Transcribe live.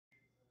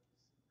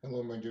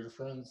Hello, my dear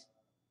friends.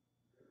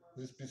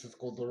 This piece is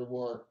called Au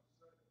revoir.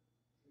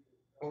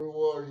 Au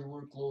revoir, you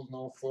were close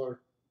now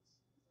far,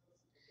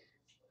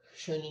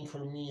 shining for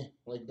me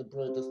like the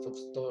brightest of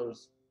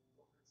stars.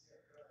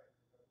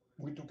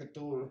 We took a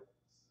tour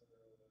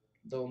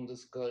down the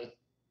sky.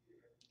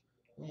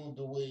 We moved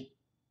away,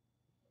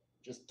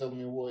 just tell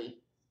me why.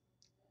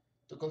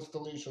 To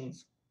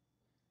constellations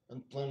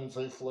and planets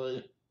I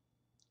fly,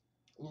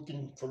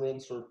 looking for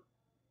answer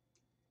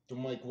to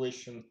my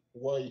question,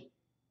 why?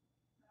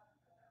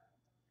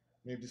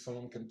 Maybe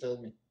someone can tell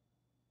me.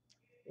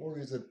 Or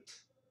is it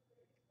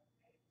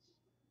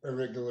a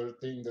regular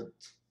thing that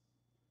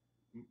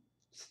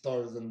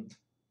stars and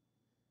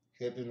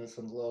happiness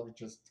and love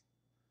just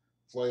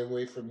fly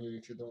away from you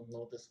if you don't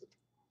notice it?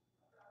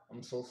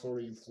 I'm so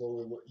sorry you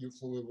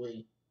flew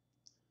away.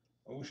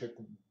 I wish I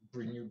could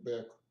bring you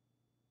back.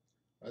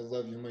 I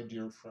love you, my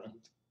dear friend.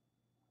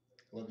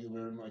 Love you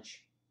very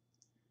much.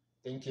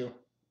 Thank you.